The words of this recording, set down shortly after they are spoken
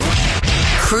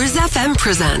Cruise FM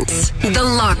presents The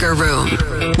Locker Room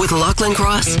with Lachlan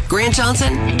Cross, Grant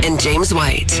Johnson, and James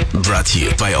White. Brought to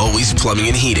you by Always Plumbing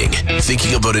and Heating.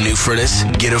 Thinking about a new furnace?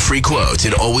 Get a free quote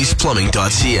at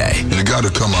alwaysplumbing.ca. You gotta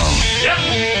come on. Yep.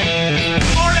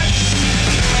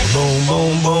 Boom,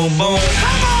 boom, boom, boom.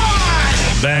 Come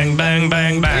on! Bang, bang,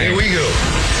 bang, bang. Here we go.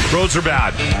 Roads are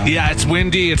bad. Yeah, it's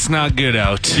windy. It's not good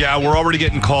out. Yeah, we're already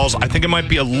getting calls. I think it might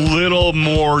be a little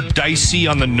more dicey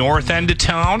on the north end of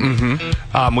town.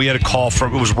 Mm-hmm. We had a call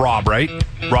from, it was Rob, right?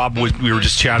 Rob, we were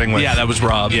just chatting with. Yeah, that was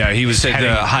Rob. Yeah, he was said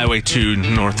heading, Highway 2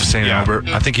 north of St. Albert.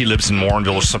 I think he lives in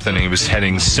Warrenville or something, and he was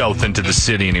heading south into the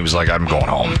city, and he was like, I'm going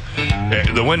home.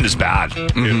 The wind is bad.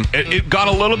 Mm-hmm. It got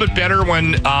a little bit better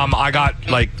when I got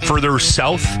like further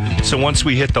south. So once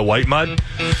we hit the White Mud,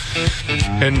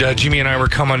 and Jimmy and I were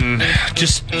coming,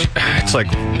 it's like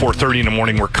 4:30 in the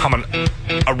morning. We're coming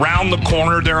around the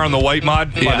corner there on the White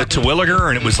Mud by the Terwilliger,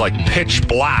 and it was like pitch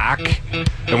black.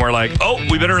 And we're like, oh,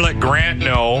 we better let Grant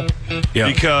know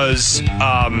because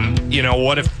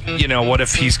what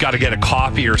if he's got to get a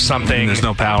coffee or something? And there's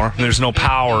no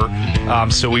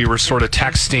power. So we were sort of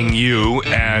texting you,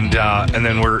 and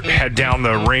then we're head down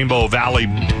the Rainbow Valley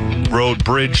Road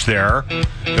bridge there,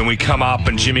 and we come up,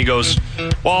 and Jimmy goes,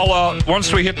 well,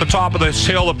 once we hit the top of this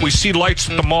hill, if we see lights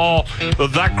at the mall,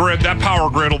 that power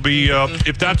grid will be,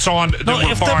 if that's on, then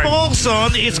we're if fine. the mall's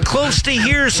on, it's close to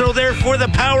here, so therefore the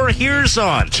power here's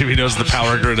on. Jimmy knows the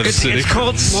power grid of the city. It's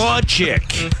called logic.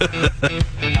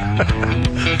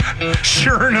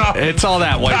 Sure enough. It's all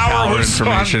that white power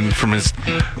information from his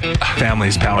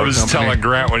family's power I was company. telling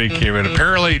Grant when he came in.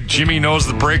 Apparently, Jimmy knows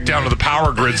the breakdown of the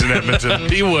power grids in Edmonton.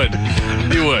 He would.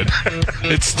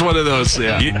 It's one of those,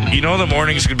 yeah. You know the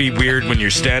morning's going to be weird when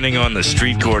you're standing on the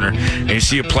street corner and you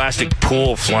see a plastic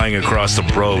pole flying across the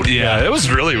road. Yeah, it was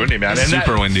really windy, man. And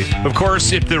Super windy. Of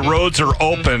course, if the roads are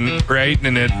open, right,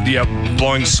 and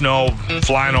blowing snow,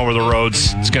 flying over the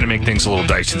roads, it's going to make things a little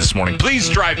dicey this morning. Please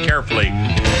drive carefully.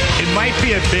 It might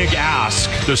be a big ask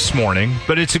this morning,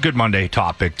 but it's a good Monday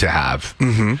topic to have.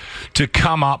 Mm-hmm. To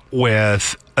come up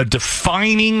with a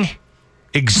defining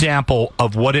example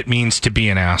of what it means to be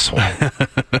an asshole.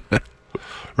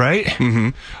 Right? Mm-hmm.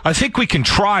 I think we can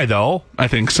try, though. I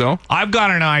think so. I've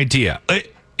got an idea.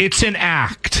 It's an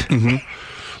act.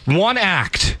 Mm-hmm. One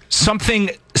act.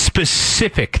 Something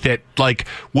specific that,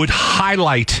 would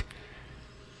highlight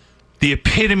the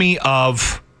epitome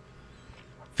of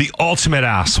the ultimate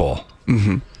asshole.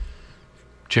 Mm-hmm.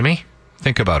 Jimmy,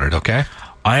 think about it, okay?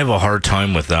 I have a hard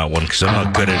time with that one because I'm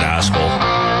not good at asshole.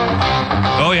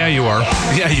 Oh, yeah, you are.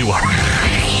 Yeah, you are.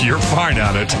 You're fine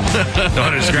at it.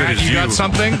 Not as good as you got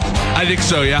something? I think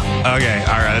so, yeah. Okay,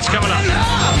 all right, it's coming up.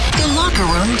 The Locker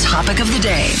Room topic of the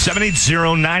day.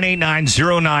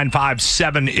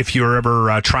 780-989-0957 if you're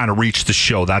ever trying to reach the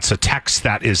show. That's a text.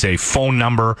 That is a phone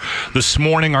number. This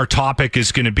morning, our topic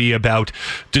is going to be about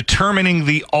determining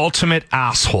the ultimate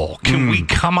asshole. Can we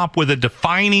come up with a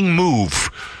defining move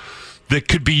that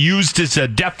could be used as a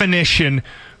definition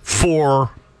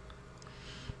for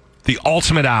the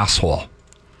ultimate asshole?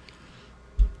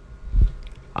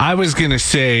 I was going to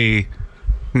say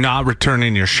not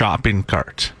returning your shopping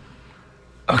cart.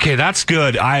 Okay, that's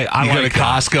good. I You go like to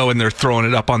Costco and they're throwing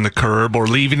it up on the curb or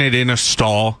leaving it in a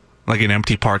stall, like an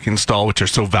empty parking stall, which are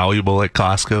so valuable at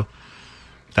Costco.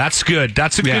 That's good.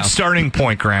 That's a good starting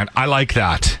point, Grant. I like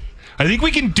that. I think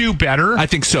we can do better. I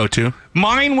think so, too.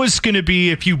 Mine was going to be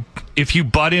if you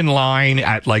butt in line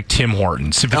at Tim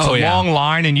Hortons. If it's a long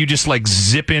line and you just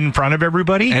zip in front of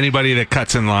everybody. Anybody that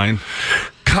cuts in line,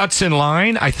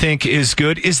 I think is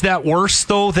good. Is that worse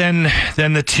though than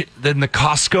the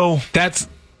Costco? That's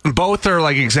both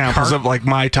are examples of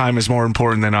my time is more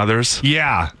important than others.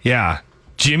 Yeah.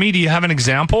 Jimmy, do you have an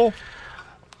example?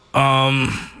 I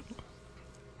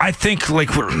think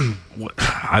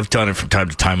I've done it from time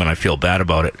to time and I feel bad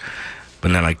about it,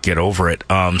 but then I get over it.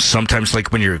 Sometimes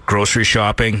when you're grocery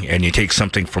shopping and you take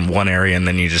something from one area and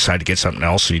then you decide to get something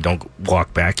else, so you don't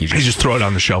walk back. You just throw it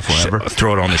on the shelf wherever.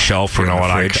 Throw it on the shelf or in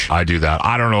the fridge. I do that.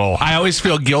 I don't know. I always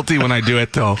feel guilty when I do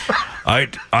it though.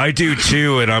 I do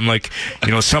too, and I'm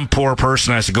some poor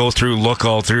person has to go look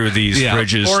all through these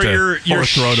fridges, or you're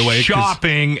throw it away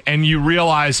shopping and you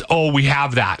realize, oh, we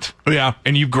have that,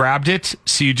 and you grabbed it,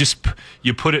 so you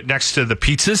put it next to the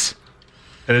pizzas,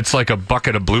 and it's like a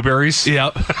bucket of blueberries.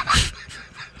 Yep.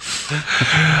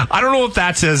 I don't know if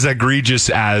that's as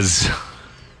egregious as.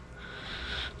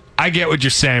 I get what you're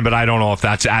saying, but I don't know if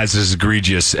that's as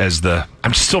egregious as the.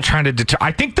 I'm still trying to deter.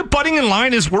 I think the butting in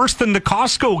line is worse than the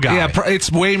Costco guy. Yeah,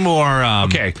 it's way more.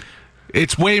 Okay.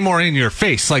 It's way more in your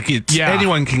face.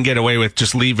 Anyone can get away with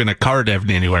just leaving a card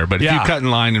anywhere. But if you cut in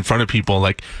line in front of people,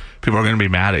 people are going to be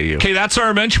mad at you. Okay, that's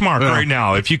our benchmark right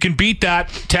now. If you can beat that,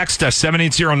 text us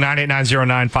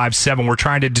 780-989-0957. We're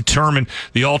trying to determine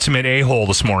the ultimate a-hole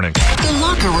this morning. The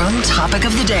locker room topic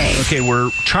of the day. Okay, we're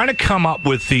trying to come up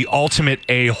with the ultimate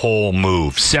a-hole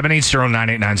move.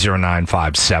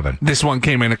 780-989-0957. This one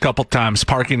came in a couple times,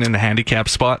 parking in the handicap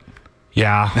spot.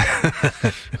 Yeah.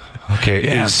 Okay,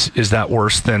 Yeah. is that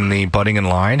worse than the butting in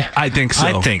line? I think so.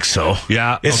 I think so.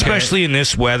 Yeah, okay. Especially in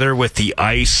this weather with the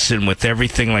ice and with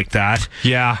everything like that.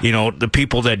 Yeah. You know, the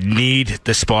people that need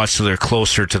the spots so they're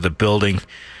closer to the building,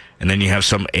 and then you have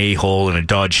some a-hole in a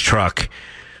Dodge truck.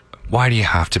 Why do you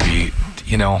have to be,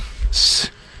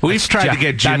 We've tried to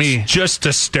get Jimmy. That's just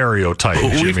a stereotype,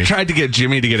 Jimmy. We've tried to get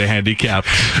Jimmy to get a handicap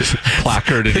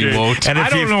placard, and he won't. And I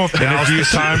don't know if now's the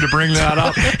time to bring that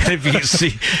up. if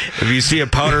you see a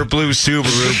powder blue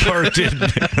Subaru parked in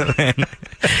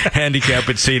handicap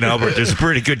at St. Albert, there's a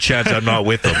pretty good chance I'm not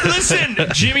with them. Listen,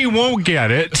 Jimmy won't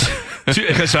get it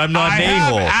Because I'm not an I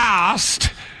have a-hole. asked.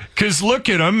 Because look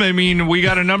at him. I mean, we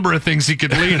got a number of things he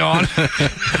could lean on.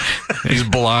 He's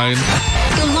blind.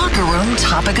 The locker room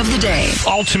topic of the day.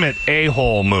 Ultimate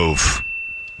a-hole move.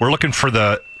 We're looking for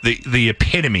the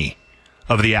epitome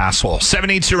of the asshole.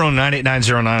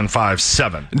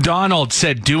 780-989-0957. Donald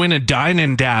said doing a dine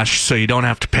and dash so you don't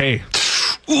have to pay.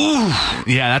 Ooh.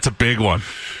 Yeah, that's a big one.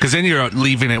 Because then you're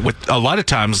leaving it with, a lot of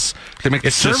times, they make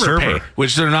the server pay,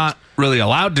 which they're not really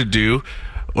allowed to do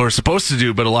or supposed to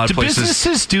do, but a lot of Do places.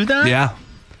 businesses do that? Yeah.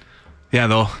 Yeah,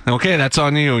 though. Okay, that's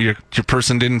on you. Your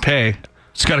person didn't pay.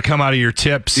 It's got to come out of your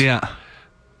tips. Yeah.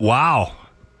 Wow.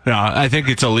 Yeah, I think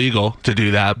it's illegal to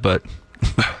do that, but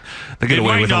they get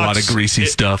away with a lot of greasy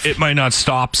stuff. It might not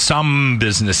stop some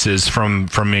businesses from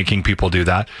making people do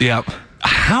that. Yeah.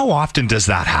 How often does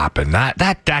that happen?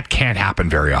 That can't happen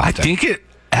very often. I think it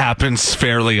happens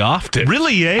fairly often.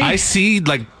 Really, eh? I see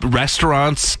like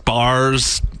restaurants,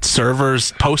 bars,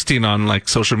 servers posting on like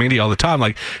social media all the time.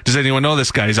 Like, does anyone know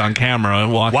this guy's on camera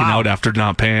walking out after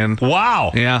not paying?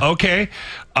 Wow. Yeah. Okay.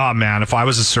 Oh, man, if I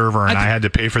was a server and I had to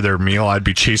pay for their meal, I'd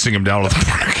be chasing them down to the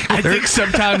park. I think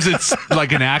sometimes it's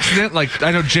like an accident. Like,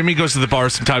 I know Jimmy goes to the bar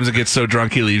sometimes and gets so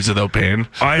drunk he leaves without paying.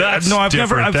 That's I've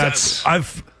different. never.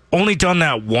 I've only done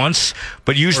that once,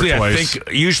 but usually I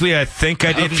think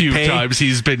I didn't A few pay. times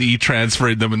he's been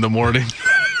e-transferring them in the morning.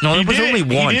 No, it was only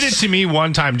once. He did it to me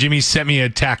one time. Jimmy sent me a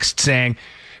text saying,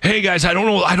 "Hey guys, I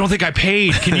don't think I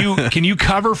paid. Can you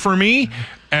cover for me?"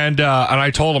 And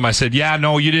I told him, I said, "Yeah,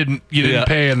 no, you didn't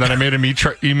pay." And then I made him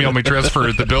email me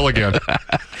transfer the bill again.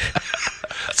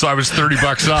 So I was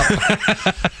 $30 up.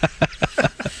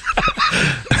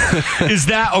 Is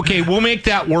that okay? We'll make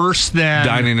that worse than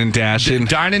Dining and dashing.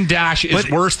 Dine and dash is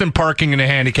worse than parking in a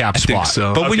handicap spot. think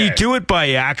so. But when you do it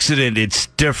by accident, it's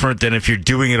different than if you're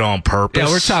doing it on purpose. Yeah,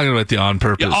 we're talking about the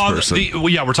on-purpose person.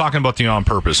 We're talking about the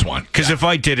on-purpose one. Because if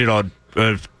I did it on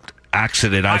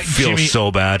accident, I feel Jimmy,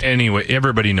 so bad. Anyway,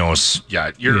 everybody knows.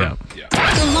 Yeah, you're. Yeah. Yeah.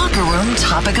 The locker room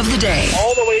topic of the day.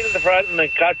 all the way to the front and then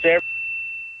cuts every.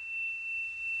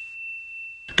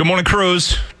 Good morning,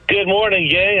 Cruz. Good morning,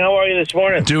 gang. How are you this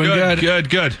morning? Doing good.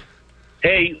 Good.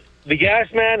 Hey, the gas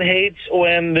man hates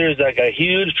when there's like a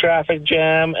huge traffic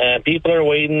jam and people are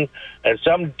waiting, and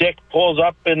some dick pulls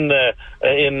up in the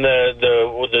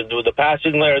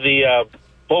passing lane or the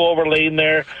pullover lane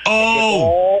there.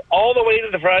 Oh, all the way to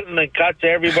the front and then cuts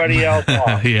everybody else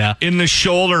off. Yeah. in the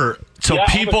shoulder. So Yeah, on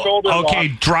the people, shoulder okay,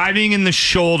 lock. driving in the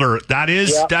shoulder.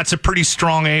 That's a pretty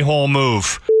strong a-hole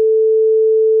move.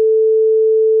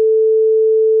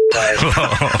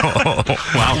 Wow.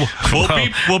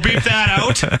 We'll beep that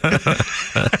out.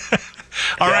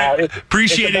 All right.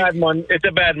 Appreciate it. It's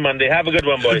a bad Monday. Have a good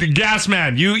one, boys. Gas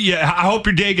man, I hope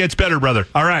your day gets better, brother.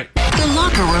 All right. The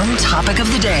locker room topic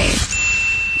of the day.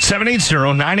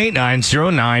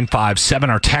 780-989-0957.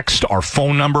 Our text, our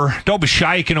phone number. Don't be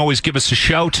shy. You can always give us a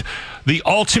shout. The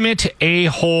ultimate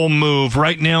a-hole move.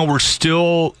 Right now, we're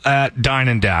still at Dine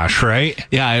and Dash, right?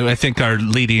 Yeah, I think our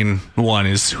leading one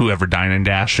is whoever Dine and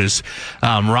Dashes.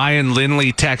 Ryan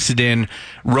Lindley texted in,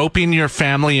 roping your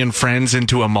family and friends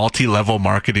into a multi-level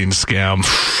marketing scam.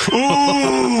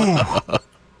 Ooh!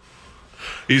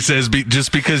 He says,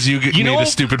 just because you made a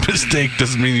stupid mistake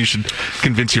doesn't mean you should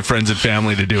convince your friends and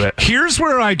family to do it. Here's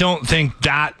where I don't think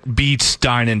that beats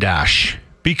Dine and Dash.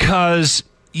 Because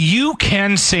you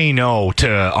can say no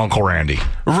to Uncle Randy.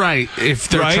 Right, if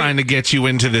they're Right? trying to get you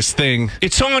into this thing.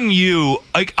 It's on you.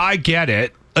 Like, I get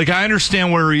it. Like, I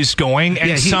understand where he's going.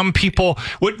 And some people,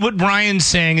 what Ryan's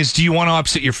saying is, do you want to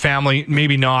upset your family?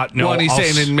 Maybe not. No. Well, and he's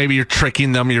saying that maybe you're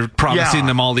tricking them, you're promising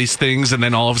them all these things, and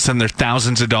then all of a sudden they're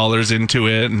thousands of dollars into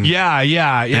it. And Yeah.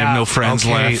 have no friends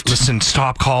left. Listen,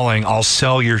 stop calling. I'll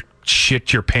sell your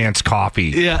shit your pants coffee.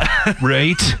 Yeah.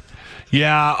 Right?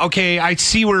 Yeah, okay, I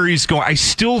see where he's going. I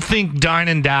still think Dine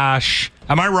and Dash.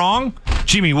 Am I wrong?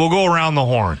 Jimmy, we'll go around the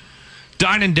horn.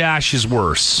 Dine and Dash is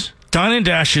worse. Dine and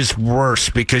Dash is worse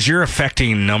because you're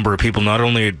affecting a number of people, not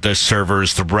only the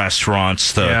servers, the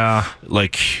restaurants, I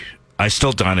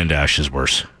still Dine and Dash is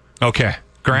worse. Okay.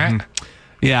 Grant?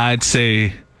 Yeah, I'd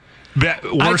say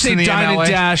Worse than the Dine MLA? and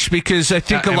Dash because I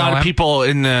think a lot of MLM? people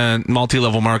in the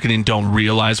multi-level marketing don't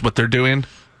realize what they're doing.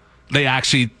 They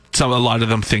actually, a lot of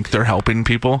them think they're helping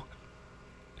people.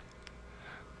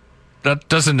 That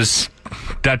doesn't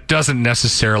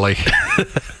necessarily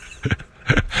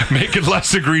make it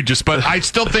less egregious, but I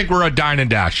still think we're a Dine and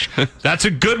Dash. That's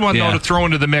a good one, though, to throw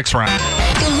into the mix, Ryan.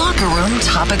 The locker room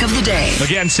topic of the day.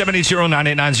 Again,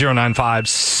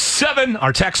 780-989-0957.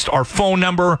 Our text, our phone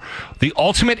number, the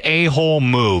ultimate a-hole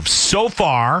move. So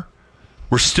far,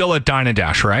 we're still at Dine and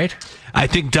Dash, right? I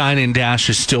think Dine and Dash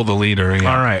is still the leader.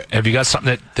 Yeah. All right. Have you got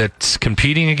something that's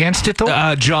competing against it,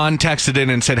 though? John texted in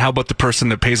and said, how about the person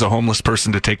that pays a homeless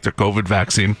person to take their COVID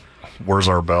vaccine? Where's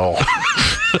our bell?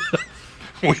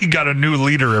 We got a new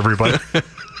leader, everybody.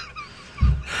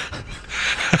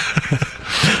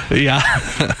 Yeah.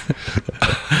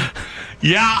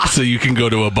 Yeah. So you can go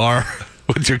to a bar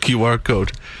with your QR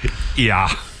code. Yeah.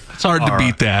 It's hard to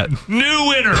beat that. New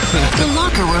winner. The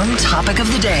locker room topic of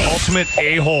the day. Ultimate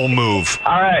a-hole move.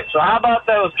 All right, so how about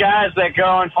those guys that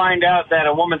go and find out that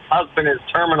a woman's husband is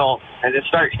terminal and just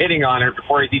start hitting on her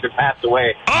before he's even passed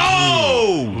away?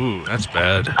 Oh! Ooh, that's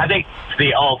bad. I think it's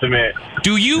the ultimate.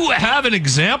 Do you have an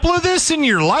example of this in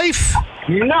your life?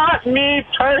 Not me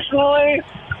personally,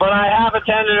 but I have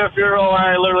attended a funeral where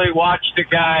I literally watched a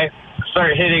guy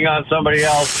start hitting on somebody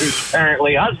else whose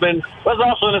apparently husband was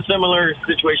also in a similar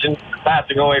situation,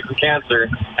 passing away from cancer,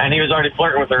 and he was already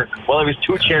flirting with her while he was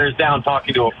 2 chairs down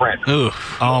talking to a friend. Ooh.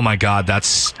 Oh, my God.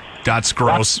 That's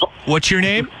gross. What's your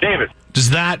name? David.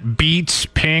 Does that beat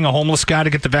paying a homeless guy to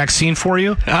get the vaccine for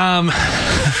you?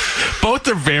 Both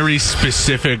are very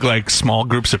specific, like small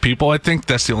groups of people. I think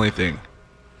that's the only thing.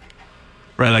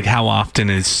 Right? Like how often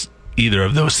is either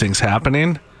of those things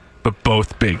happening? But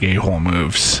both big a-hole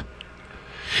moves.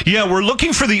 Yeah, we're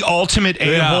looking for the ultimate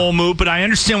a-hole move, but I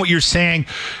understand what you're saying.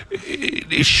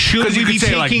 Should we be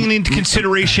taking into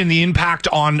consideration the impact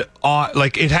on,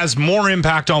 like, it has more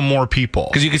impact on more people?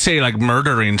 Because you could say, like,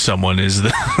 murdering someone is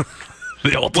the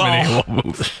ultimate a-hole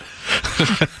move.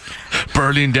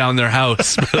 Burning down their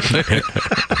house.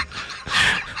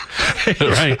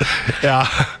 Right. Yeah.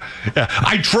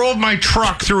 I drove my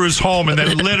truck through his home and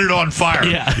then lit it on fire.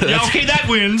 Yeah, okay, that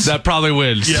wins. That probably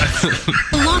wins. Yeah.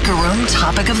 The locker room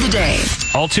topic of the day.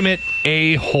 Ultimate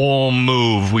a-hole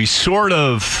move.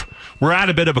 We're at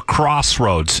a bit of a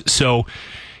crossroads. So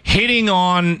hitting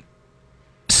on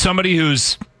somebody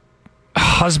whose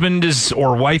husband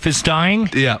or wife is dying.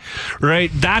 Yeah.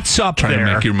 Right? That's up there. Trying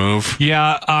to make your move.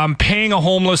 Yeah. Paying a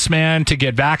homeless man to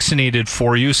get vaccinated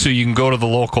for you so you can go to the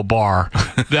local bar.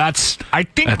 I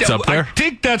think that's up there. I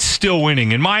think that's still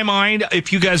winning. In my mind,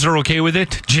 if you guys are okay with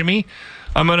it, Jimmy,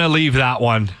 I'm going to leave that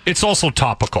one. It's also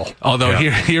topical. Although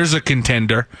here's a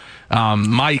contender.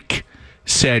 Mike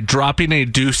said dropping a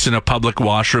deuce in a public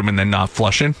washroom and then not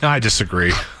flushing. I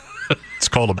disagree. It's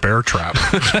called a bear trap.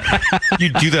 You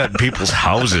do that in people's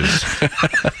houses.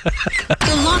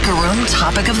 The locker room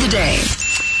topic of the day.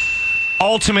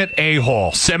 Ultimate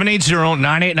a-hole.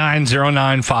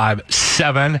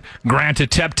 780-989-0957. Grant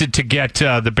attempted to get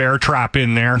the bear trap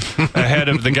in there ahead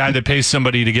of the guy that pays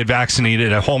somebody to get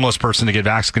vaccinated, a homeless person to get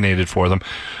vaccinated for them.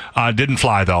 Didn't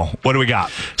fly, though. What do we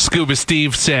got? Scuba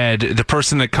Steve said the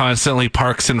person that constantly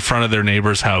parks in front of their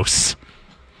neighbor's house.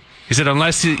 He said,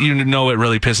 unless you know it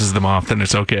really pisses them off, then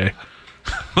it's okay.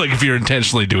 Like if you're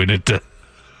intentionally doing it to...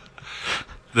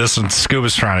 Listen,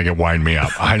 Scuba's trying to wind me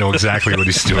up. I know exactly what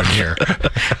he's doing here.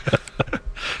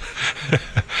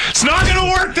 It's not going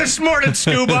to work this morning,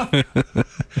 Scuba.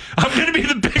 I'm going to be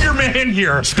the bigger man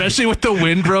here. Especially with the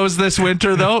windrows this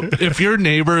winter, though. If your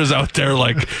neighbor is out there,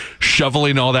 like,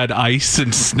 shoveling all that ice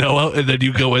and snow out, and then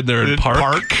you go in there and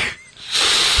park.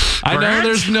 I know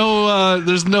there's no...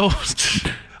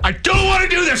 I don't want to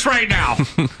do this right now.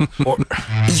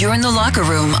 You're in the locker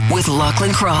room with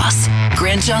Lachlan Cross,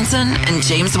 Grant Johnson, and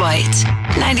James White.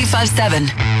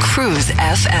 95.7 Cruise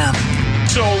FM.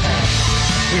 So,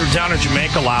 we were down in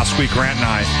Jamaica last week, Grant and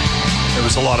I, There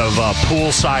was a lot of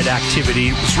poolside activity.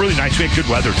 It was really nice. We had good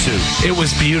weather, too. It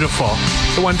was beautiful.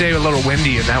 The one day a little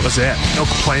windy, and that was it. No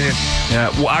complaining. Yeah,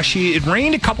 well, actually, it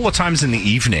rained a couple of times in the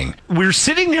evening. We were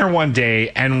sitting there one day,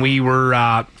 and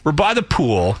we're by the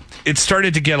pool. It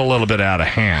started to get a little bit out of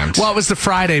hand. Well, it was the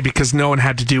Friday because no one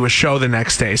had to do a show the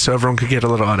next day, so everyone could get a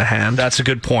little out of hand. That's a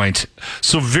good point.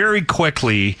 So very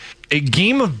quickly, a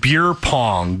game of beer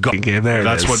pong.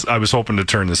 That's what I was hoping to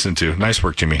turn this into. Nice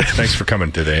work, Jimmy. Thanks for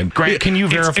coming today. And Grant, can you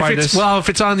verify this? Well, if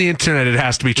it's on the internet, it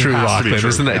has to be true, Lachlan,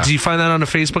 isn't it? Yeah. Did you find that on a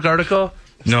Facebook article?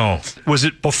 No. Was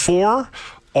it before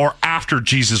or after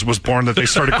Jesus was born that they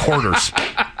started quarters?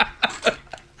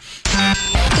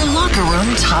 The locker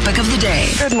room topic of the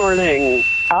day. Good morning.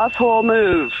 Asshole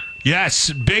move.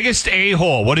 Yes, biggest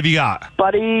a-hole. What have you got?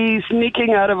 Buddy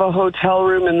sneaking out of a hotel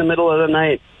room in the middle of the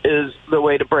night is the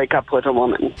way to break up with a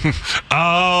woman.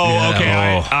 Oh,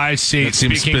 okay. Oh. I see. That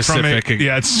seems Speaking specific. From it,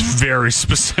 yeah, it's very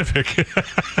specific.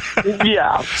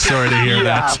 Yeah. Sorry to hear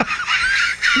that.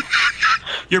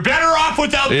 You're better off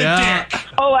without the dick.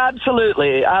 Oh,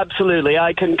 absolutely. Absolutely.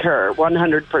 I concur.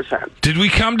 100%. Did we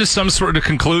come to some sort of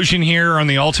conclusion here on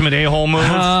the ultimate a-hole move?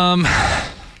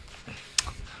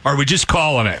 Or are we just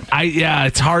calling it?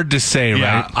 It's hard to say,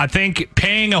 Yeah, right? I think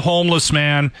paying a homeless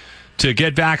man to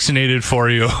get vaccinated for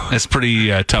you. It's pretty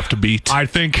tough to beat. I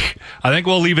think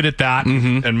we'll leave it at that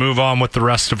and move on with the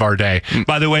rest of our day.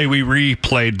 By the way, we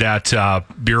replayed that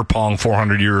beer pong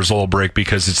 400 years old break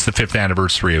because it's the 5th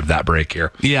anniversary of that break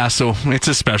here. Yeah, so it's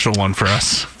a special one for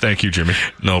us. Thank you, Jimmy.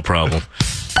 No problem. 3, 2.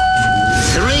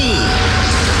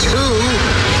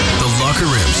 The Locker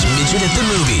Room's Midget at the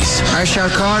Movies. I shall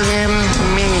call him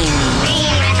Mini.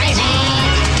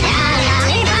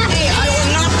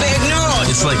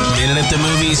 It's like Minute at the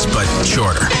Movies, but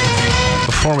shorter.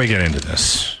 Before we get into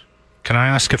this, can I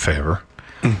ask a favor?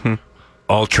 Mm-hmm.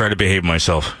 I'll try to behave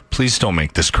myself. Please don't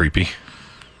make this creepy.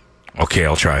 Okay,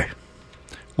 I'll try.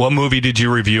 What movie did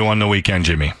you review on the weekend,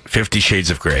 Jimmy? 50 Shades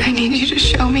of Grey. I need you to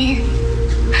show me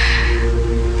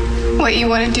what you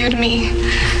want to do to me.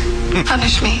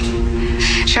 Punish me.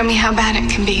 Show me how bad it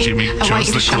can be. Jimmy I want chose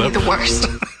you the to show me clip. the worst.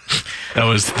 That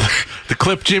was the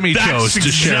clip Jimmy chose to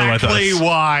share with us. That's exactly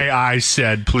why I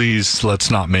said, please,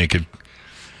 let's not make it.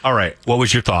 All right, what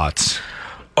was your thoughts?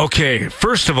 Okay,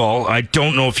 first of all, I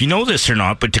don't know if you know this or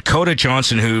not, but Dakota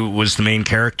Johnson, who was the main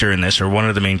character in this, or one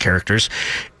of the main characters,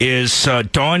 is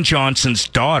Don Johnson's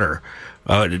daughter.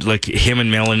 Like him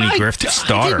and Melanie Griffith's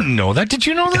daughter. I didn't know that. Did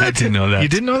you know that? I didn't know that. You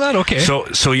didn't know that? Okay.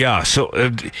 So yeah.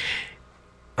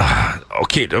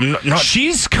 Okay, I'm not.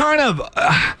 She's kind of.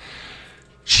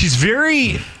 She's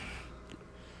very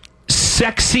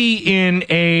sexy in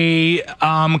a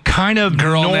kind of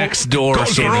Girl next door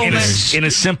in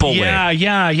a simple way.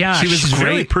 Yeah. She's great.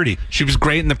 very pretty. She was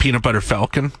great in the Peanut Butter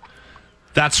Falcon.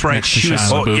 That's right. Next to She was.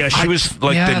 Shia LaBeouf. Yeah, she was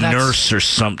like the nurse or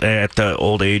something at the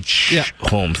old age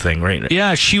home thing, right?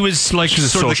 Yeah, she was like She's a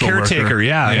sort of the social caretaker. worker.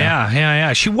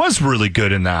 Yeah. She was really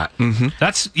good in that. Mm-hmm.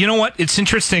 That's, you know what? It's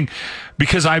interesting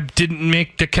because I didn't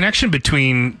make the connection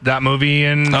between that movie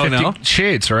and 50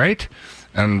 Shades, right?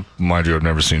 And mind you, I've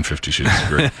never seen 50 Shades of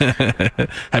Grey.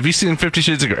 Have you seen 50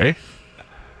 Shades of Grey?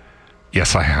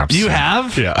 Yes, I have. You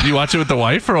have? Yeah. You watch it with the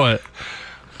wife or what?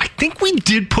 I think we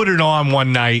did put it on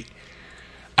one night.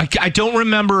 I don't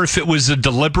remember if it was a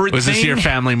deliberate thing. Was this your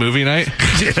family movie night?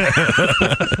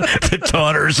 The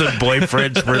daughters and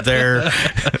boyfriends were there.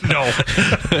 No,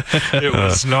 it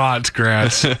was not,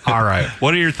 Grant. All right.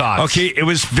 What are your thoughts? Okay, it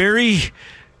was very,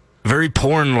 very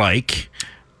porn-like.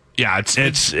 Yeah, it's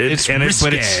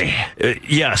risque.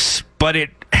 Yes, but it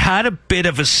had a bit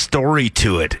of a story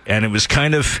to it, and it was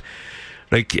kind of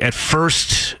like at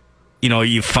first, you know,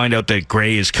 you find out that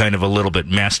Grey is kind of a little bit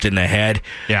messed in the head.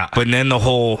 Yeah. But then the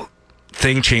whole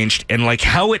thing changed, and like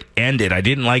how it ended, I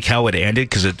didn't like how it ended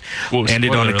because it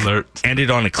ended on a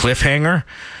cliffhanger.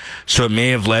 So it may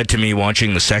have led to me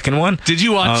watching the second one. Did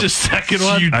you watch the second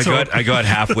one? I got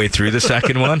halfway through the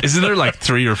second one. Isn't there like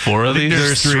 3 or 4 of these?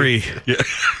 There's 3. Yeah.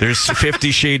 There's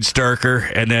 50 Shades Darker,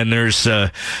 and then there's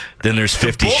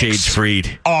 50 Shades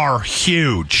Freed. Are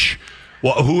huge.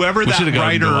 Well, whoever we that should have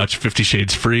writer to watch 50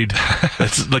 Shades Freed.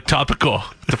 That's like topical.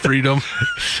 The freedom.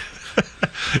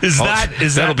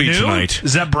 That'll be new? tonight.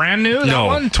 Is that brand new? No, that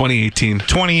one? 2018.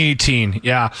 2018.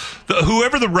 Yeah.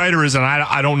 Whoever the writer is, and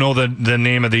I don't know the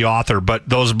name of the author, but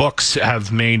those books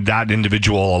have made that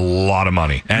individual a lot of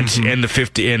money. And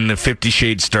the 50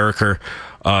 Shades Darker.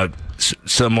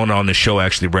 Someone on the show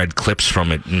actually read clips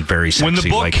from it in very sexy. When the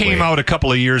book came out a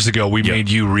couple of years ago, we made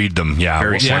you read them. Yeah,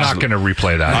 we're not going to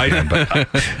replay that again. But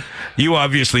you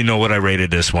obviously know what I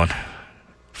rated this one.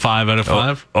 5 out of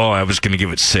 5. Oh, I was going to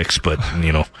give it 6, but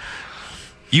you know.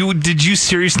 Did you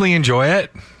seriously enjoy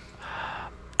it?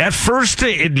 At first,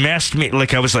 it messed me.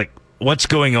 Like, I was like, what's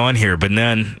going on here? But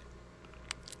then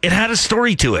it had a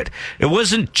story to it. It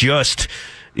wasn't just,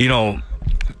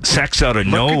 sex out of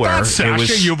nowhere. At that,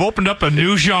 Sasha, you've opened up a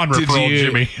new genre for old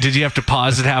Jimmy. Did you have to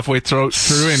pause it halway through and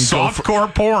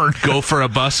softcore porn? Go for a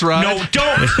bus ride? No,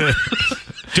 don't.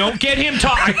 Don't get him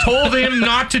I told him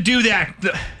not to do that.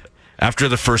 After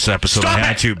the first episode, I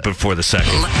had to before the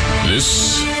second.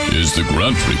 This is the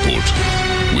Grant Report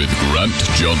with Grant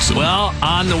Johnson. Well,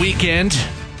 on the weekend,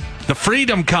 the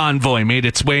Freedom Convoy made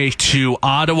its way to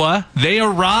Ottawa. They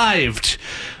arrived.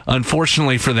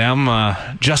 Unfortunately for them,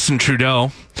 Justin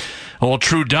Trudeau, old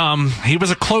Trudum, he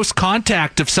was a close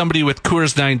contact of somebody with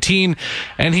Coors 19,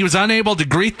 and he was unable to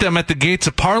greet them at the gates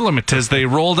of Parliament as they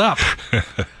rolled up.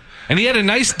 And he had a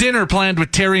nice dinner planned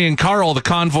with Terry and Carl, the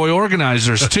convoy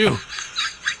organizers, too.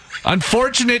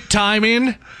 Unfortunate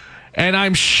timing, and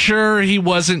I'm sure he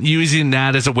wasn't using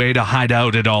that as a way to hide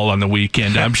out at all on the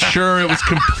weekend. I'm sure it was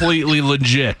completely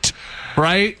legit,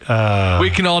 right? We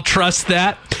can all trust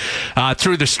that.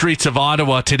 Through the streets of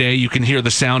Ottawa today, you can hear the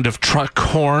sound of truck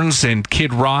horns and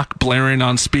Kid Rock blaring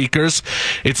on speakers.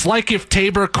 It's like if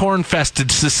Tabor Cornfest had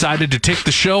decided to take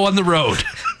the show on the road.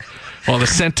 While the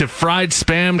scent of fried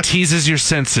Spam teases your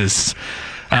senses.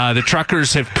 The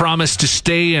truckers have promised to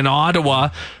stay in Ottawa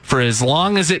for as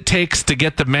long as it takes to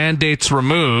get the mandates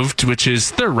removed, which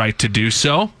is their right to do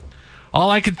so.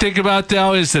 All I can think about,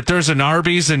 though, is that there's an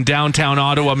Arby's in downtown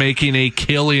Ottawa making a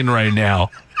killing right now.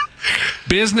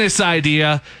 Business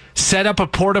idea, set up a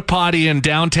porta potty in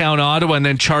downtown Ottawa and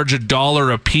then charge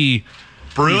 $1 a pee.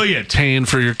 Brilliant. Paying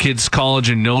for your kids' college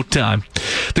in no time.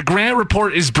 The Grant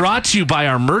Report is brought to you by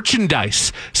our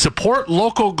merchandise. Support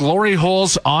local glory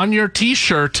holes on your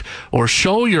t-shirt or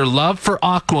show your love for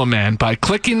Aquaman by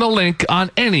clicking the link on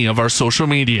any of our social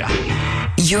media.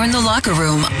 You're in the locker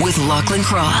room with Lachlan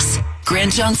Cross,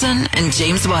 Grant Johnson, and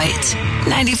James White.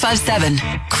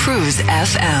 95.7 Cruise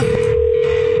FM.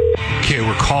 Okay,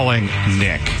 we're calling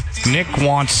Nick. Nick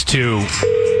wants to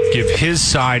give his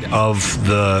side of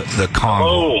the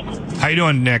convo. Oh. How you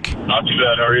doing, Nick? Not too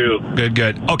bad. How are you?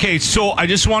 Good. Okay, so I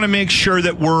just want to make sure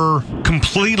that we're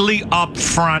completely up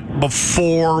front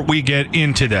before we get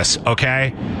into this,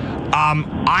 okay?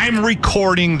 I'm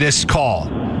recording this call.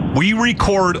 We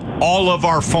record all of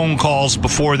our phone calls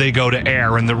before they go to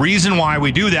air, and the reason why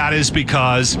we do that is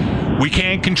because we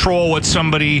can't control what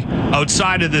somebody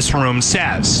outside of this room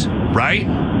says, right?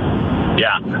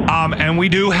 Yeah. And we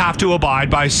do have to abide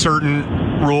by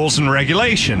certain rules and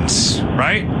regulations,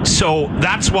 right? So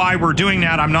that's why we're doing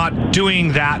that. I'm not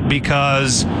doing that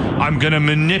because I'm going to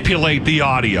manipulate the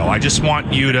audio. I just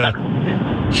want you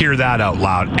to hear that out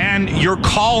loud. And you're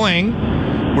calling,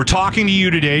 we're talking to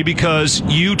you today because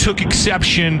you took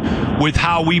exception with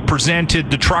how we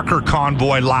presented the trucker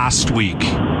convoy last week.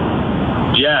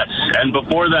 Yes. And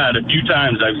before that, a few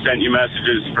times I've sent you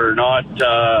messages for not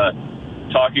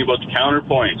talking about the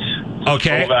counterpoints.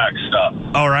 Okay. Kovac stuff.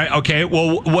 All right. Okay.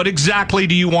 Well, what exactly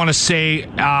do you want to say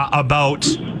about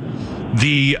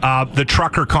the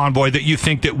trucker convoy that you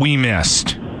think that we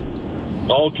missed?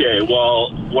 Okay.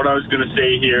 Well, what I was going to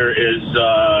say here is,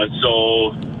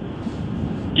 so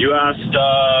you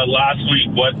asked last week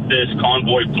what this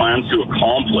convoy plans to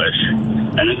accomplish,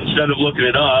 and instead of looking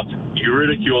it up, you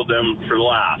ridiculed them for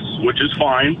laughs, which is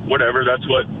fine. Whatever. That's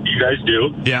what you guys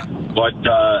do. Yeah. But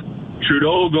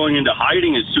Trudeau going into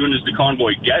hiding as soon as the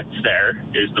convoy gets there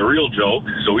is the real joke,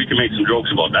 so we can make some jokes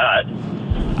about that.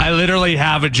 I literally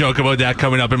have a joke about that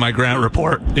coming up in my Grant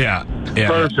Report. Yeah.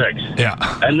 Perfect. Yeah.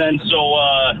 And then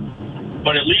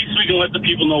but at least we can let the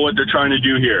people know what they're trying to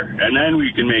do here, and then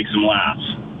we can make some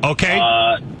laughs. Okay.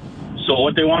 So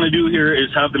what they want to do here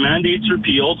is have the mandates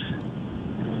repealed.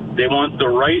 They want the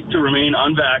right to remain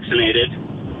unvaccinated,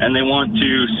 and they want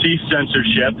to cease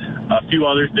censorship, a few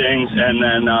other things, and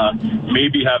then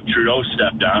maybe have Trudeau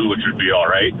step down, which would be all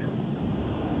right.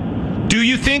 Do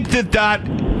you think that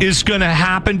is going to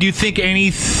happen? Do you think do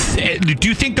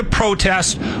you think the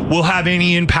protest will have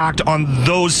any impact on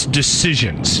those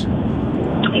decisions?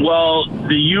 Well,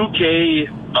 the UK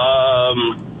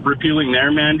repealing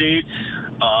their mandates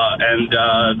and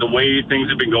the way things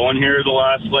have been going here the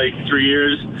last 3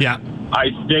 years. Yeah,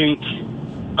 I think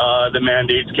the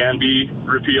mandates can be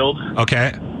repealed.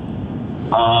 Okay.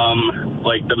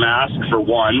 Like the mask, for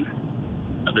one.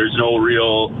 There's no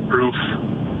real proof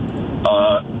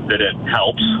that it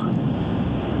helps.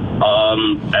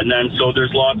 And then, so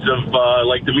there's lots of,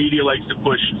 the media likes to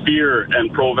push fear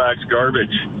and pro-vax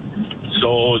garbage.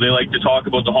 So they like to talk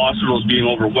about the hospitals being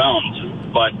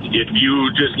overwhelmed. But if you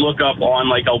just look up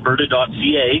on,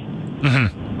 Alberta.ca,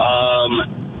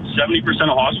 70%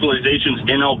 of hospitalizations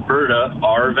in Alberta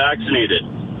are vaccinated.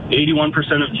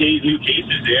 81% of new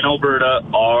cases in Alberta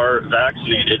are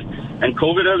vaccinated. And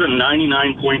COVID has a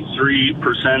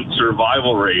 99.3%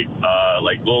 survival rate,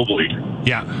 globally.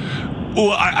 Yeah.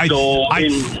 Well,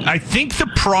 I think the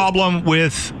problem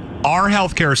with our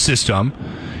healthcare system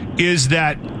is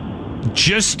that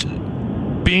just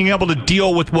being able to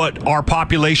deal with what our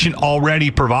population already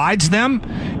provides them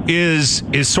is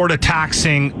sort of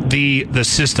taxing the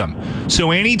system.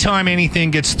 So anytime anything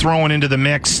gets thrown into the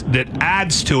mix that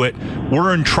adds to it,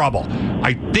 we're in trouble.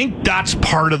 I think that's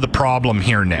part of the problem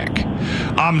here, Nick.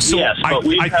 So yes,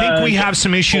 I think we have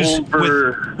some issues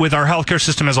with our healthcare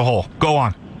system as a whole. Go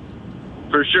on.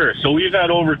 For sure. So we've had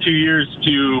over 2 years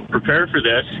to prepare for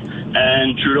this,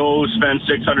 and Trudeau spent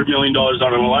 $600 million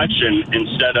on an election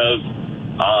instead of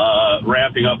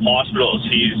ramping up hospitals.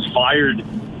 He's fired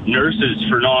nurses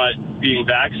for not being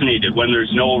vaccinated when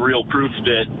there's no real proof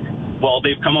that, well,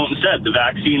 they've come out and said the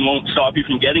vaccine won't stop you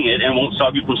from getting it and won't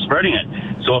stop you from spreading it.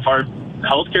 So if our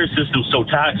healthcare system's so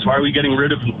taxed, why are we getting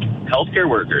rid of healthcare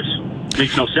workers?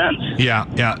 Makes no sense. Yeah.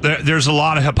 There's a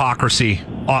lot of hypocrisy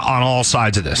on all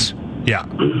sides of this. Yeah.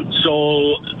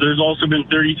 So there's also been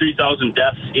 33,000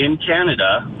 deaths in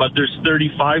Canada, but there's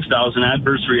 35,000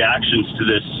 adverse reactions to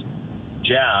this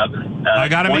jab. I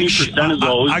got to make sure.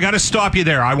 I got to stop you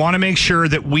there. I want to make sure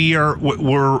that we're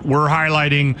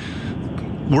highlighting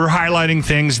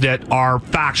things that are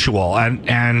factual,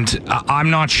 and I'm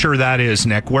not sure that is,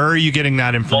 Nick. Where are you getting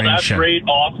that information? Well, that's right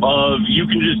off of. You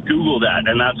can just Google that,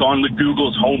 and that's on the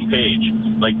Google's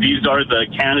homepage. Like, these are the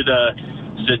Canada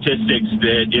statistics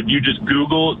that if you just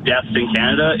Google deaths in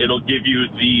Canada, it'll give you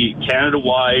the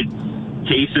Canada-wide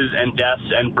cases and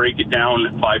deaths and break it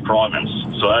down by province.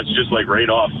 So that's just like right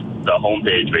off the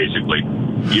homepage, basically.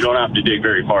 You don't have to dig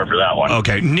very far for that one.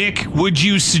 Okay. Nick, would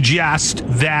you suggest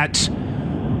that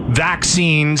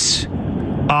vaccines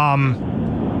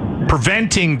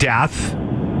preventing death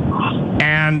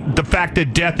and the fact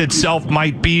that death itself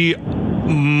might be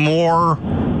more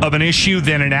of an issue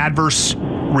than an adverse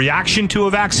reaction to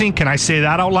a vaccine? Can I say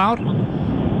that out loud?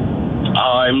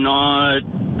 I'm not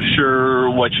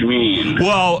sure what you mean.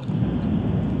 Well,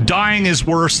 dying is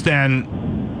worse than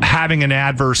having an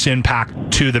adverse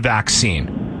impact to the vaccine.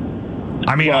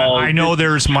 I mean, well, I know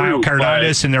there's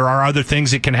myocarditis and there are other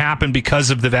things that can happen because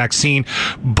of the vaccine,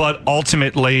 but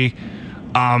ultimately,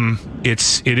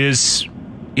 it is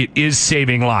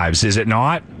saving lives, is it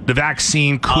not? The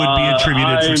vaccine could be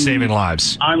attributed for saving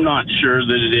lives. I'm not sure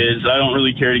that it is. I don't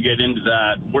really care to get into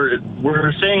that.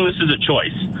 We're saying this is a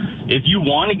choice. If you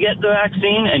want to get the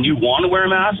vaccine and you want to wear a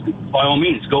mask, by all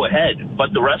means, go ahead.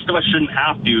 But the rest of us shouldn't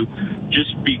have to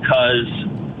just because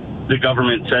the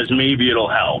government says maybe it'll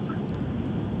help.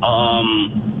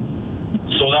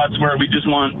 So that's where we just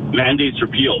want mandates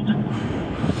repealed.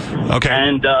 Okay.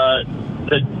 And the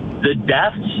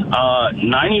deaths,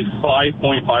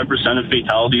 95.5% of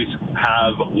fatalities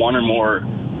have one or more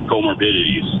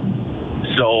comorbidities.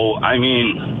 So, I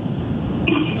mean,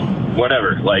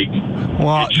 whatever. Like,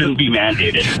 it shouldn't be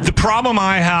mandated. The problem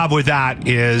I have with that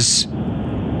is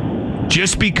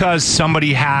just because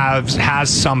somebody has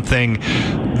something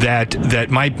that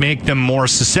might make them more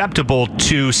susceptible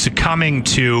to succumbing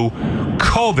to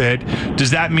COVID,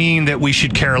 does that mean that we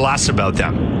should care less about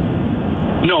them?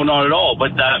 No, not at all.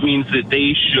 But that means that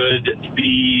they should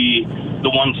be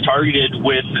the ones targeted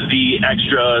with the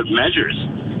extra measures.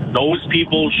 Those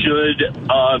people should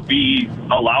be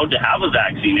allowed to have a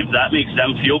vaccine. If that makes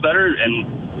them feel better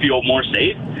and feel more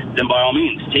safe, then by all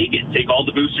means, take it. Take all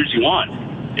the boosters you want.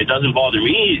 It doesn't bother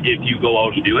me if you go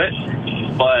out and do it.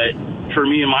 But for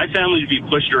me and my family to be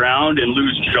pushed around and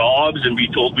lose jobs and be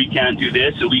told we can't do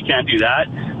this and we can't do that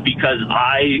because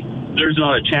there's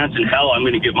not a chance in hell I'm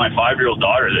going to give my 5-year-old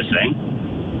daughter this thing.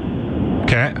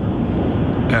 Okay.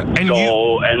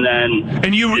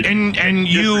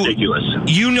 Ridiculous.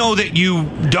 You know that you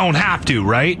don't have to,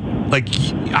 right? Like,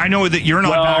 I know that you're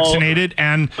not vaccinated,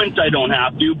 and I don't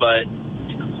have to, but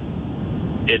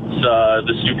it's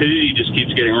the stupidity just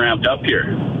keeps getting ramped up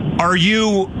here. Are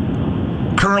you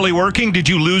currently working? Did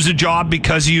you lose a job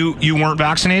because you weren't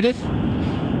vaccinated?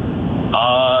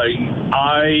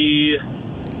 I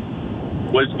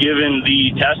was given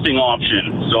the testing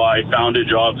option, so I found a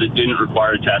job that didn't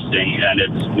require testing, and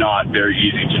it's not very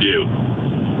easy to do.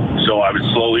 So I was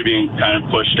slowly being kind of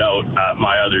pushed out at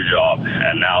my other job,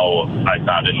 and now I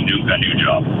found a new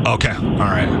job. Okay,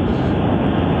 all right.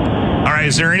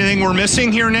 Is there anything we're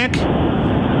missing here, Nick?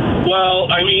 Well,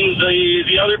 I mean,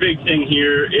 the other big thing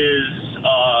here is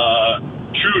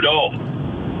Trudeau.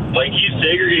 Like, he's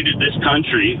segregated this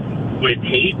country with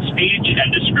hate speech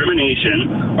and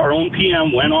discrimination. Our own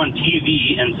PM went on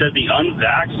TV and said the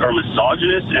unvaxxed are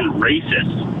misogynist and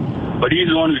racist. But he's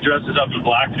the one who dresses up in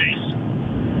blackface.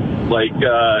 Like,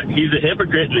 he's a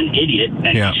hypocrite and an idiot,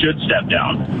 and he should step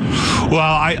down. Well,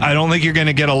 I don't think you're going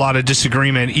to get a lot of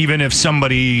disagreement, even if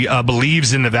somebody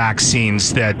believes in the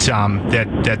vaccines, that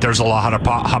there's a lot of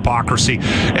hypocrisy.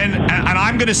 And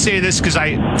I'm going to say this because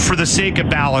for the sake of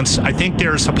balance, I think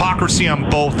there's hypocrisy on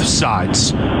both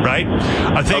sides, right?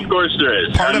 I think of course there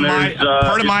is. Part of my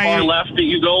far left that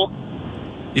you go.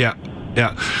 Yeah.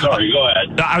 Yeah. Sorry, go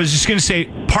ahead. I was just going to say,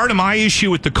 part of my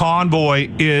issue with the convoy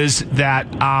is that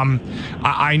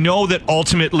I know that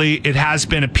ultimately it has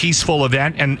been a peaceful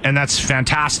event, and that's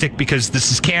fantastic because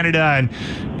this is Canada,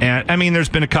 and I mean, there's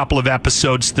been a couple of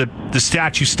episodes. The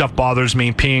statue stuff bothers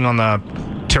me, peeing on the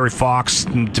Terry Fox,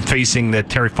 defacing the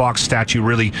Terry Fox statue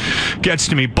really gets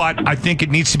to me. But I think it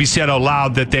needs to be said out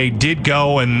loud that they did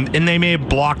go, and they may have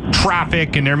blocked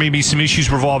traffic, and there may be some issues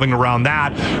revolving around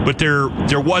that, but there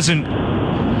wasn't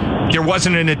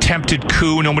an attempted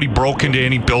coup. Nobody broke into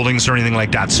any buildings or anything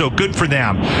like that. So good for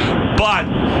them. But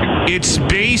it's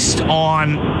based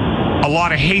on a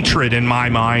lot of hatred in my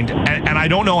mind, and I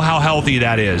don't know how healthy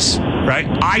that is, right?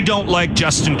 I don't like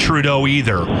Justin Trudeau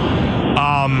either.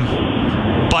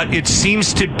 But it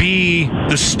seems to be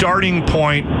the starting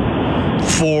point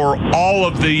for all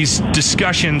of these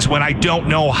discussions when I don't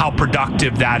know how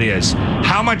productive that is.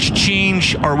 How much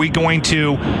change are we going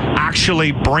to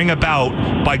actually bring about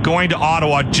by going to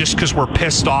Ottawa just because we're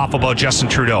pissed off about Justin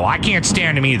Trudeau? I can't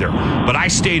stand him either, but I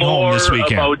stayed home this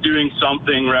weekend. Or about doing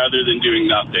something rather than doing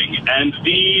nothing. And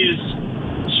these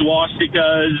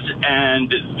swastikas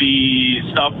and the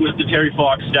stuff with the Terry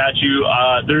Fox statue,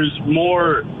 there's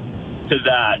more to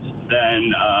that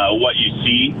than what you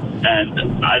see,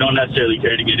 and I don't necessarily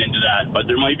care to get into that, but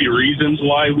there might be reasons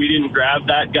why we didn't grab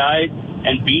that guy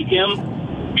and beat him,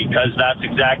 because that's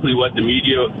exactly what the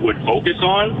media would focus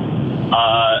on.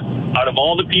 Out of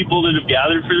all the people that have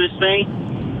gathered for this thing,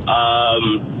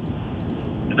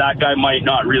 that guy might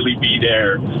not really be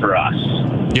there for us.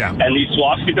 Yeah. And these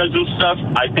swastikas and stuff,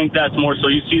 I think that's more so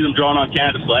you see them drawn on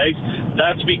Canada flags.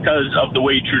 That's because of the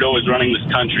way Trudeau is running this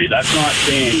country. That's not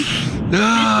saying anyway,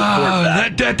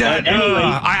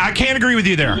 I can't agree with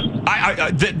you there.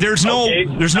 There's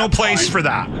no place for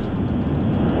that.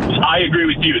 I agree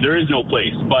with you. There is no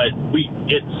place, but we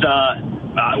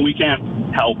can't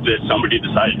help that somebody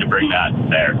decided to bring that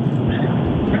there.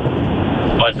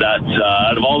 But that's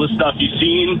out of all the stuff you've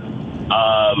seen,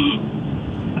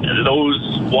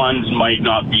 those ones might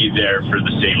not be there for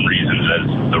the same reasons as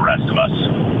the rest of us.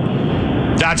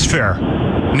 That's fair.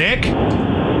 Nick?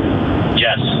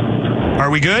 Yes. Are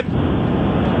we good?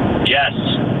 Yes.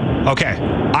 Okay.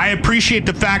 I appreciate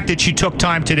the fact that you took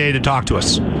time today to talk to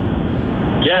us.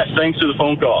 Yes, thanks for the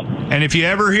phone call. And if you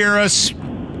ever hear us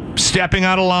stepping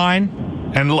out of line,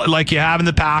 and like you have in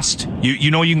the past, you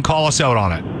know you can call us out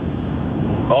on it.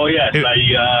 Oh, yes.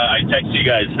 I text you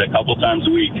guys a couple times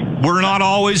a week. We're not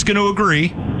always going to agree.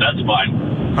 That's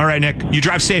fine. All right, Nick. You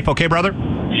drive safe, okay, brother?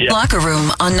 Yeah. Locker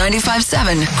Room on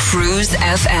 95.7 Cruise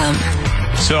FM.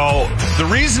 So the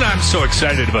reason I'm so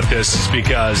excited about this is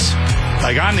because,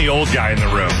 like, I'm the old guy in the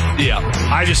room. Yeah.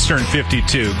 I just turned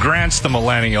 52. Grant's the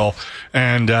millennial.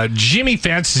 And Jimmy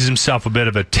fancies himself a bit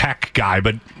of a tech guy,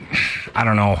 but I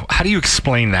don't know. How do you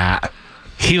explain that?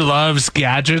 He loves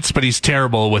gadgets, but he's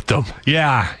terrible with them.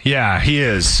 Yeah, he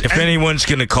is. If anyone's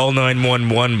going to call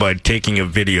 911 by taking a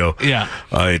video,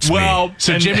 it's me.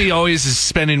 So Jimmy always is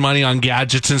spending money on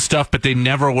gadgets and stuff, but they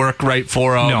never work right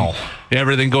for him. No.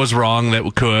 Everything goes wrong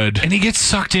that could. And he gets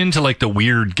sucked into, like, the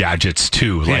weird gadgets,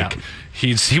 too. Like,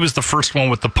 he was the first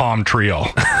one with the Palm Trio.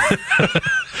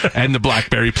 And the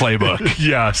BlackBerry Playbook.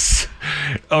 Yes.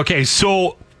 Okay,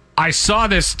 so I saw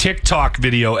this TikTok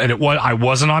video, and I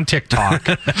wasn't on TikTok.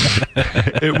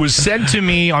 It was sent to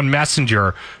me on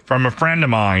Messenger from a friend of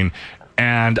mine,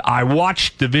 and I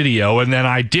watched the video, and then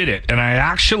I did it, and I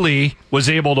actually was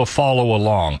able to follow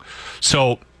along.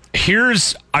 So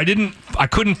I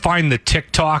couldn't find the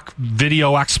TikTok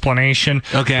video explanation,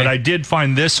 but I did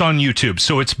find this on YouTube.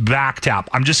 So it's back tap.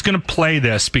 I'm just going to play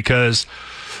this because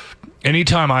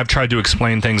anytime I've tried to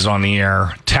explain things on the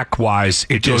air, tech-wise,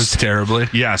 it goes terribly.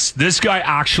 Yes. This guy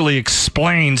actually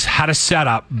explains how to set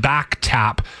up back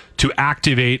tap to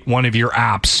activate one of your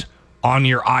apps on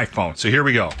your iPhone. So here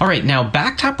we go. All right, now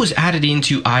Backtap was added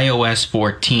into iOS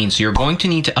 14, so you're going to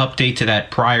need to update to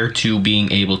that prior to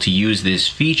being able to use this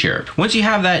feature. Once you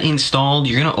have that installed,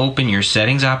 you're going to open your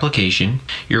settings application,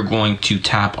 you're going to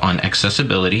tap on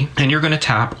accessibility, and you're going to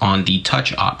tap on the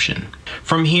touch option.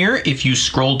 From here, if you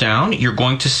scroll down, you're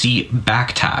going to see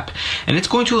Backtap, and it's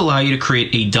going to allow you to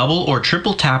create a double or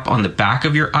triple tap on the back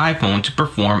of your iPhone to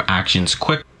perform actions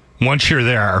quick. Once you're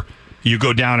there, you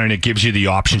go down and it gives you the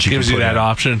options. Gives you that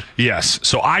option. Yes.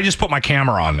 So I just put my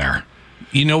camera on there.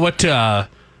 You know what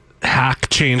hack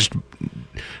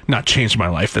not changed my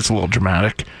life, that's a little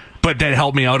dramatic, but that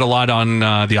helped me out a lot on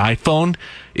the iPhone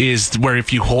is where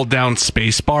if you hold down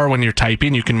spacebar when you're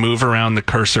typing, you can move around the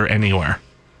cursor anywhere.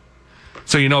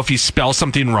 So, if you spell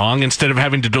something wrong, instead of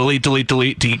having to delete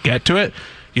to get to it,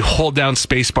 you hold down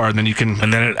spacebar and then you can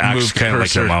and then it acts kind of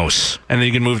like a mouse. And then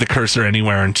you can move the cursor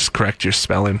anywhere and just correct your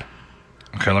spelling.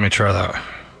 Okay, let me try that.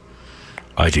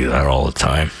 I do that all the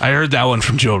time. I heard that one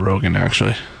from Joe Rogan,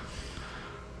 actually.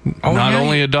 Not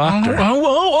only a doctor.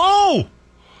 Oh!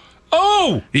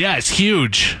 Yeah, it's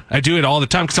huge. I do it all the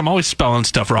time because I'm always spelling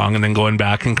stuff wrong and then going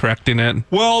back and correcting it.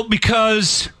 Well,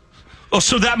 because... Oh,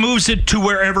 so that moves it to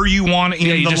wherever you want in the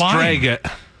line. Yeah, you just drag it.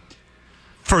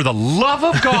 For the love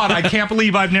of God, I can't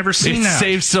believe I've never seen that. It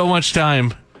saves so much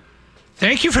time.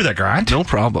 Thank you for that, Grant. No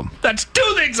problem. That's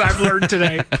 2 things I've learned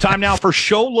today. Time now for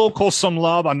Show Local Some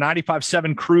Love on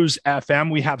 95.7 Cruise FM.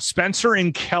 We have Spencer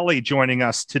and Kelly joining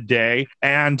us today,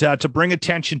 and to bring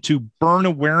attention to Burn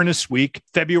Awareness Week,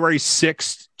 February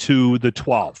 6th to the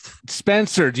 12th.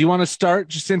 Spencer, do you want to start?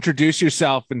 Just introduce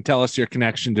yourself and tell us your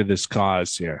connection to this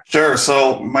cause here. Sure.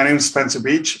 So my name is Spencer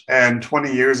Beach, and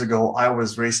 20 years ago, I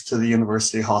was raced to the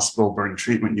University Hospital Burn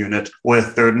Treatment Unit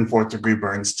with 3rd and 4th degree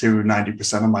burns to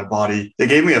 90% of my body. They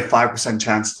gave me a 5%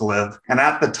 chance to live. And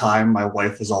at the time, my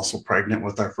wife was also pregnant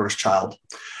with our first child.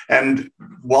 And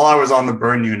while I was on the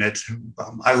burn unit,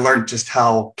 I learned just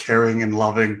how caring and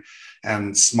loving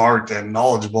and smart and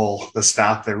knowledgeable the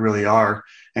staff they really are.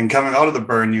 And coming out of the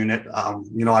burn unit,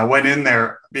 I went in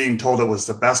there being told it was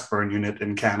the best burn unit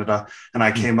in Canada. And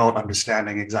I came out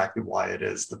understanding exactly why it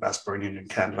is the best burn unit in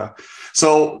Canada.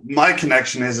 So my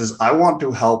connection is I want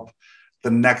to help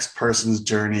the next person's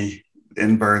journey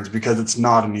in burns because it's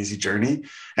not an easy journey.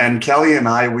 And Kelly and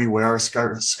I, we wear our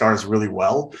scars really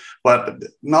well, but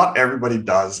not everybody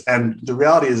does. And the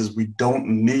reality is we don't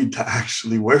need to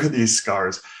actually wear these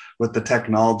scars. With the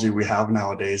technology we have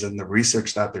nowadays and the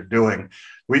research that they're doing,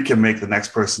 we can make the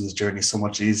next person's journey so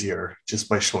much easier just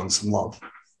by showing some love.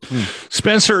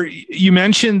 Spencer, you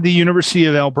mentioned the University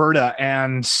of Alberta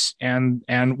and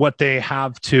what they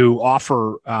have to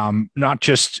offer, not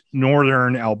just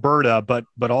Northern Alberta,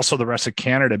 but also the rest of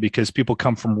Canada, because people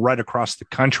come from right across the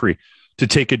country to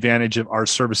take advantage of our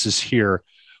services here.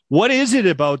 What is it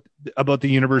about the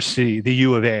university, the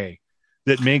U of A,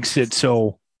 that makes it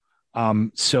so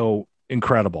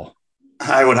incredible?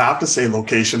 I would have to say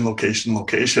location.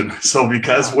 So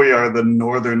because we are the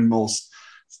northernmost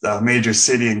major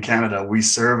city in Canada, we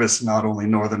service not only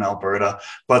Northern Alberta,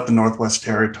 but the Northwest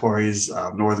Territories,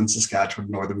 Northern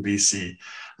Saskatchewan, Northern BC.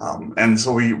 And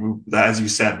so we, as you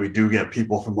said, we do get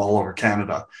people from all over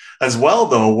Canada. As well,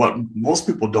 though, what most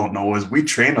people don't know is we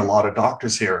train a lot of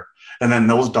doctors here. And then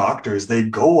those doctors, they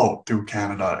go out through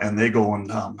Canada and they go and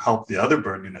help the other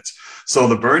burn units. So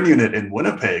the burn unit in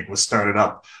Winnipeg was started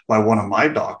up by one of my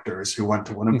doctors who went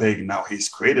to Winnipeg, and now he's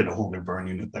created a whole new burn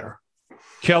unit there.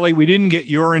 Kelly, we didn't get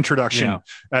your introduction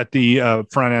at the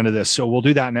front end of this, so we'll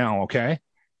do that now, okay?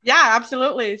 Yeah,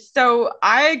 absolutely. So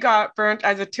I got burnt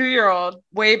as a 2-year-old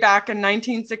way back in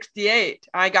 1968.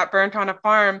 I got burnt on a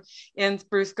farm in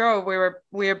Spruce Grove. We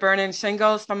were burning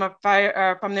shingles from a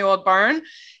fire from the old barn,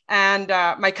 and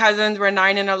my cousins were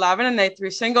 9 and 11, and they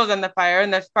threw shingles in the fire,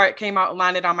 and the spark came out and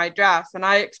landed on my dress, and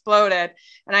I exploded,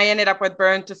 and I ended up with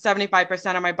burns to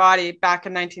 75% of my body back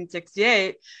in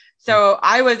 1968. So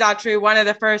I was actually one of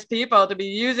the first people to be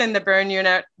using the burn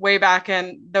unit way back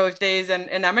in those days in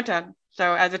Edmonton.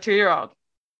 So as a 2-year-old.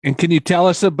 And can you tell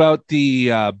us about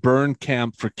the burn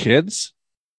camp for kids?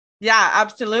 Yeah,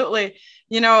 absolutely.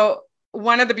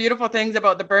 One of the beautiful things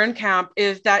about the burn camp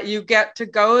is that you get to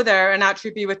go there and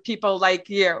actually be with people like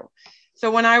you. So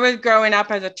when I was growing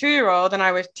up as a 2-year-old and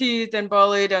I was teased and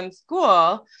bullied in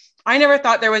school, I never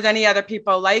thought there was any other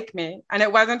people like me. And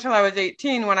it wasn't until I was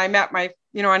 18 when I met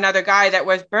another guy that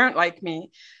was burnt like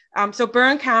me. So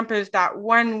burn camp is that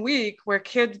 1 week where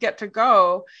kids get to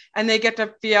go and they get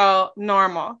to feel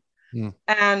normal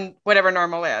and whatever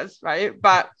normal is, right?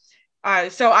 But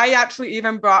so I actually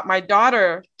even brought my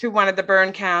daughter to one of the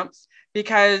burn camps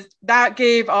because that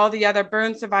gave all the other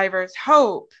burn survivors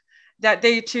hope that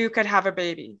they too could have a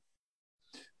baby.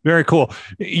 Very cool.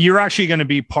 You're actually going to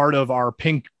be part of our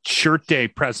Pink Shirt Day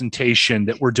presentation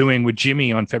that we're doing with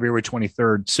Jimmy on February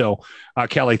 23rd. So,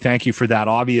 Kelly, thank you for that.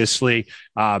 Obviously,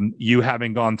 you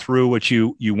having gone through what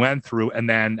you went through and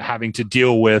then having to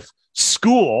deal with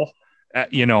school,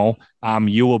 you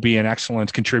will be an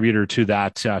excellent contributor to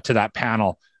that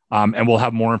panel. And we'll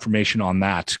have more information on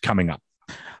that coming up.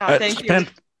 Thank you.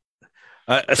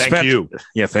 Thank you.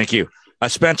 Yeah, thank you.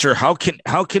 Spencer, how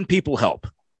can people help?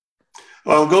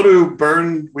 Well, go to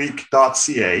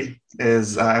burnweek.ca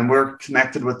and we're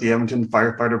connected with the Edmonton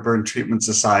Firefighter Burn Treatment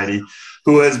Society,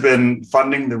 who has been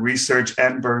funding the research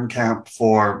and burn camp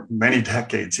for many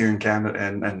decades here in Canada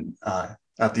and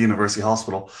at the University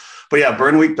Hospital. But yeah,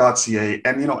 burnweek.ca,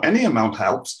 and any amount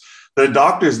helps. The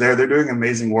doctors there, they're doing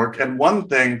amazing work. And one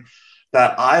thing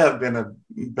that I have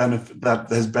that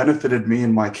has benefited me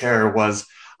in my care was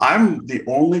I'm the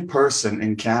only person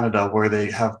in Canada where they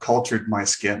have cultured my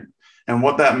skin. And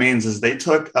what that means is they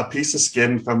took a piece of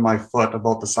skin from my foot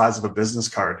about the size of a business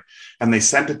card, and they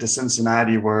sent it to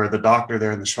Cincinnati, where the doctor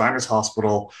there in the Shriners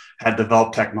Hospital had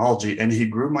developed technology, and he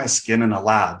grew my skin in a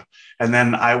lab. And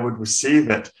then I would receive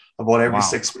it about every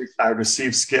 6 weeks. I would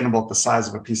receive skin about the size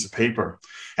of a piece of paper.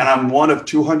 And I'm one of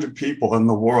 200 people in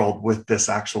the world with this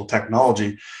actual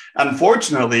technology.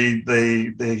 Unfortunately,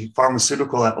 the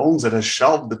pharmaceutical that owns it has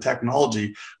shelved the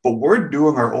technology, but we're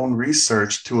doing our own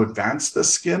research to advance the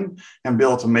skin and be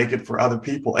able to make it for other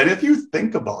people. And if you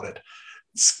think about it,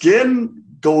 skin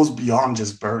goes beyond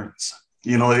just burns.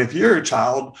 If you're a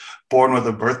child born with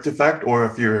a birth defect, or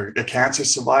if you're a cancer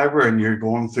survivor and you're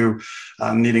going through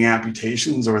needing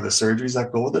amputations or the surgeries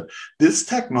that go with it, this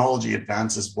technology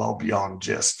advances well beyond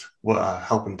just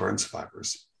helping burn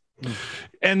survivors.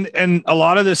 And a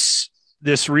lot of this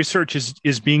research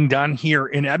is being done here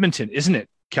in Edmonton, isn't it,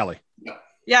 Kelly?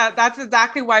 Yeah, that's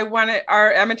exactly why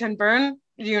our Edmonton Burn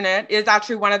unit is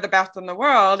actually one of the best in the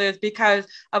world, is because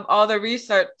of all the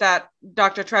research that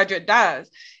Dr. Tredget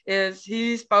does.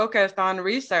 He's focused on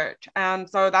research, and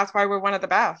so that's why we're one of the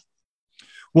best.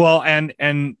 Well, and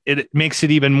it makes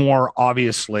it even more,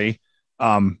 obviously,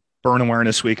 Burn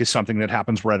Awareness Week is something that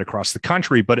happens right across the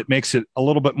country, but it makes it a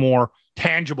little bit more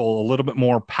tangible, a little bit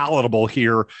more palatable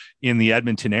here in the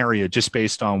Edmonton area, just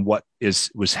based on what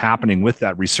was happening with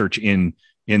that research in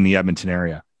the Edmonton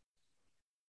area.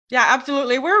 Yeah,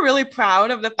 absolutely. We're really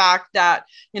proud of the fact that,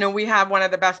 we have one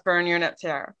of the best burn units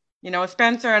here.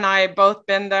 Spencer and I have both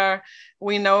been there.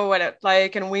 We know what it's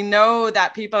like, and we know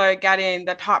that people are getting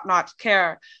the top-notch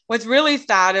care. What's really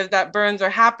sad is that burns are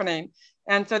happening.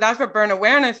 And so that's what Burn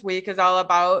Awareness Week is all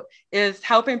about, is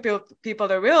helping people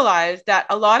to realize that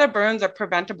a lot of burns are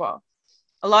preventable.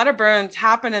 A lot of burns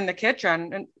happen in the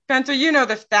kitchen. And Spencer,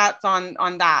 the stats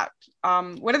on that.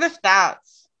 What are the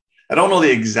stats? I don't know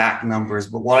the exact numbers,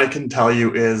 but what I can tell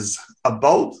you is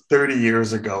about 30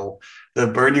 years ago, the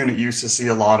burn unit used to see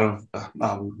a lot of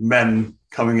men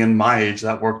coming in my age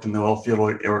that worked in the oil field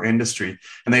or industry,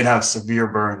 and they'd have severe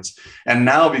burns. And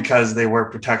now, because they wear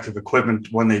protective equipment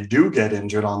when they do get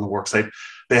injured on the work site,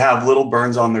 they have little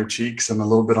burns on their cheeks and a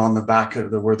little bit on the back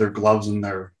of where their gloves and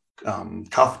their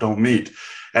cuff don't meet.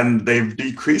 And they've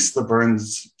decreased the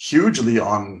burns hugely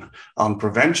on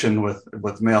prevention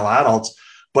with male adults.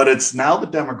 But it's now the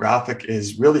demographic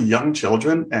is really young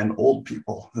children and old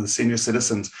people, the senior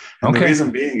citizens. And the reason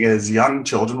being is young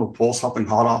children will pull something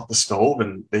hot off the stove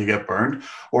and they get burned,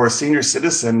 or a senior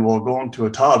citizen will go into a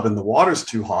tub and the water's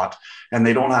too hot and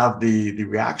they don't have the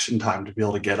reaction time to be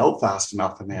able to get out fast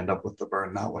enough, and they end up with the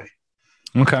burn that way.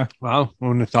 Okay. Wow. I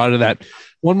wouldn't have thought of that.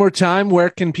 One more time, where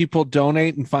can people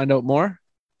donate and find out more?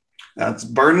 That's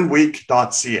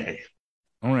burnweek.ca.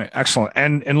 All right. Excellent.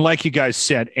 And like you guys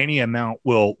said, any amount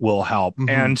will help. Mm-hmm.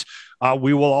 And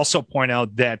we will also point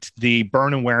out that the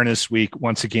Burn Awareness Week,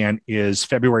 once again, is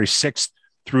February 6th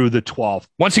through the 12th.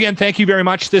 Once again, thank you very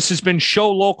much. This has been Show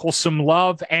Local some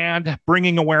love and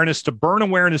bringing awareness to Burn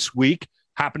Awareness Week,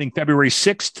 happening February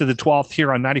 6th to the 12th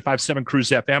here on 95.7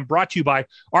 Cruise FM, brought to you by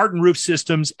Arden Roof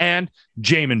Systems and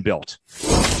Jamin Built.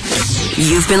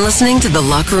 You've been listening to the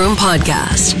Locker Room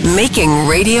Podcast, making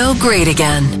radio great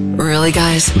again. Really,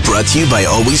 guys? Brought to you by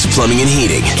Always Plumbing and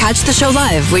Heating. Catch the show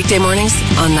live weekday mornings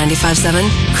on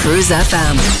 95.7 Cruise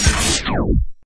FM.